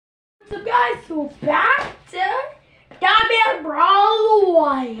What's up, guys? So back to Dogman Brawl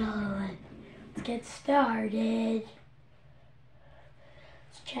Wild. Let's get started.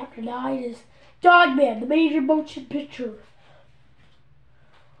 So chapter 9 is Dogman, the major motion picture.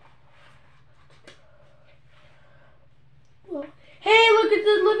 Well, hey, look at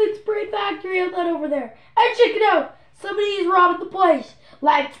the living spray factory outlet over there. And check it out. Somebody is robbing the place.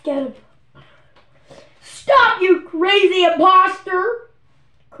 Let's get him. Stop, you crazy imposter!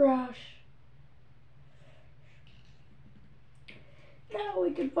 Crash. Now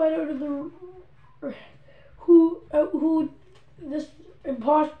we can find out who this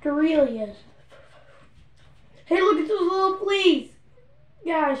imposter really is. Hey, look at those little fleas,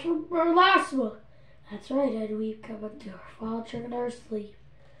 guys, from our last one. That's right, and we've come up to our fall trick in our sleep.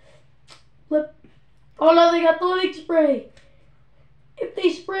 Flip. Oh no, they got the living spray. If they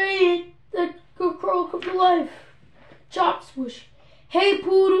spray it, that girl come to life. Chop swoosh. Hey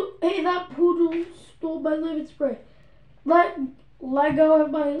poodle, hey, that poodle stole my living spray. Let go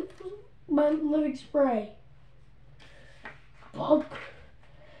of my living spray. Punk.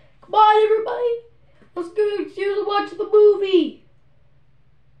 Come on, everybody. Let's go upstairs and watch the movie.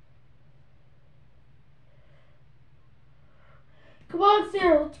 Come on,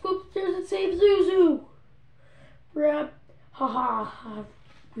 Sarah. Let's go upstairs and save Zuzu. Grab. Ha.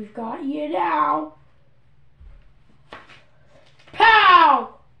 We've got you now.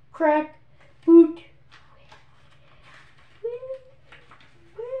 Pow! Crack. Boot.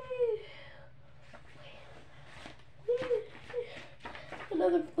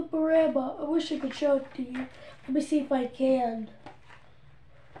 Another flipperama. I wish I could show it to you. Let me see if I can.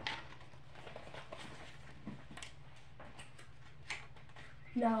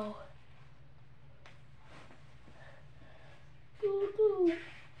 No.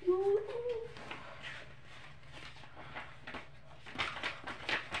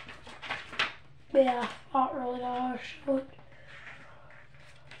 Yeah, not really know how to show it.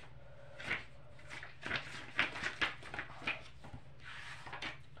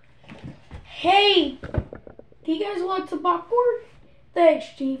 Hey! Do you guys want some popcorn? Thanks,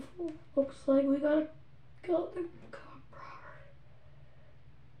 Chief. Looks like we got the copper.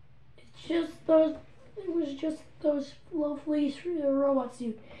 It was just those little fleas for the robot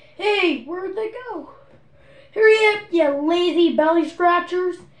suit. Hey, where'd they go? Hurry up, you lazy belly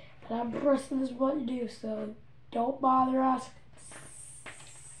scratchers. And I'm pressing this button to do, so don't bother asking.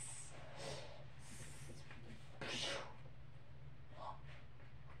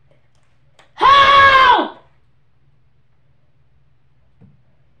 Help!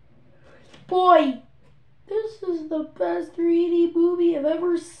 Boy, this is the best 3D movie I've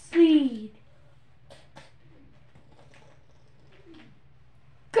ever seen.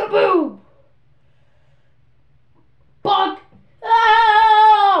 Kaboom! Bug!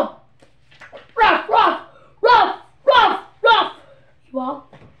 Oh! Ruff! Well,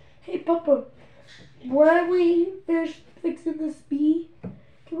 hey, Papa, when we finish fixing this bee,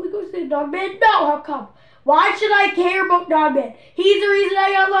 can we go see Dogman? No, how come? Why should I care about Dogman? He's the reason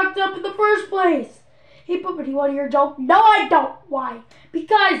I got locked up in the first place. Hey, Papa, do you want to hear a joke? No, I don't. Why?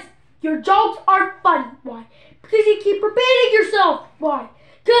 Because your jokes aren't funny. Why? Because you keep repeating yourself. Why?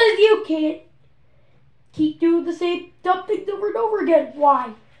 Because you can't keep doing the same dumb things over and over again.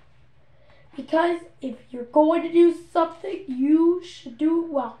 Why? Because if you're going to do something, you should do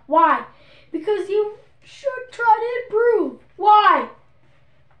it well. Why? Because you should try to improve. Why?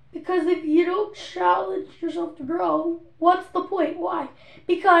 Because if you don't challenge yourself to grow, what's the point? Why?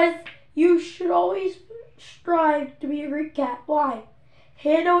 Because you should always strive to be a great cat. Why?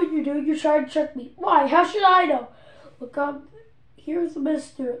 Hey, I know what you're doing. You're trying to trick me. Why? How should I know? Look, here's the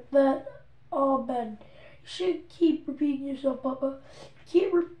mister that Ben. You should keep repeating yourself, Papa.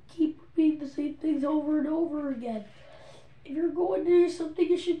 Keep repeating the same things over and over again. If you're going to do something,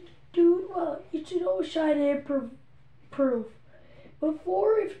 you should do it well. You should always try to improve.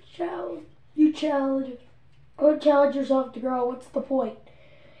 Before you challenge yourself to grow, what's the point?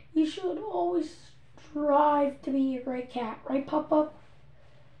 You should always strive to be a great cat, right, Papa?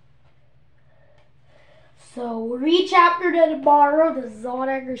 So, read chapter 10 tomorrow. This is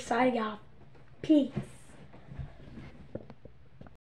Owen signing off. Peace.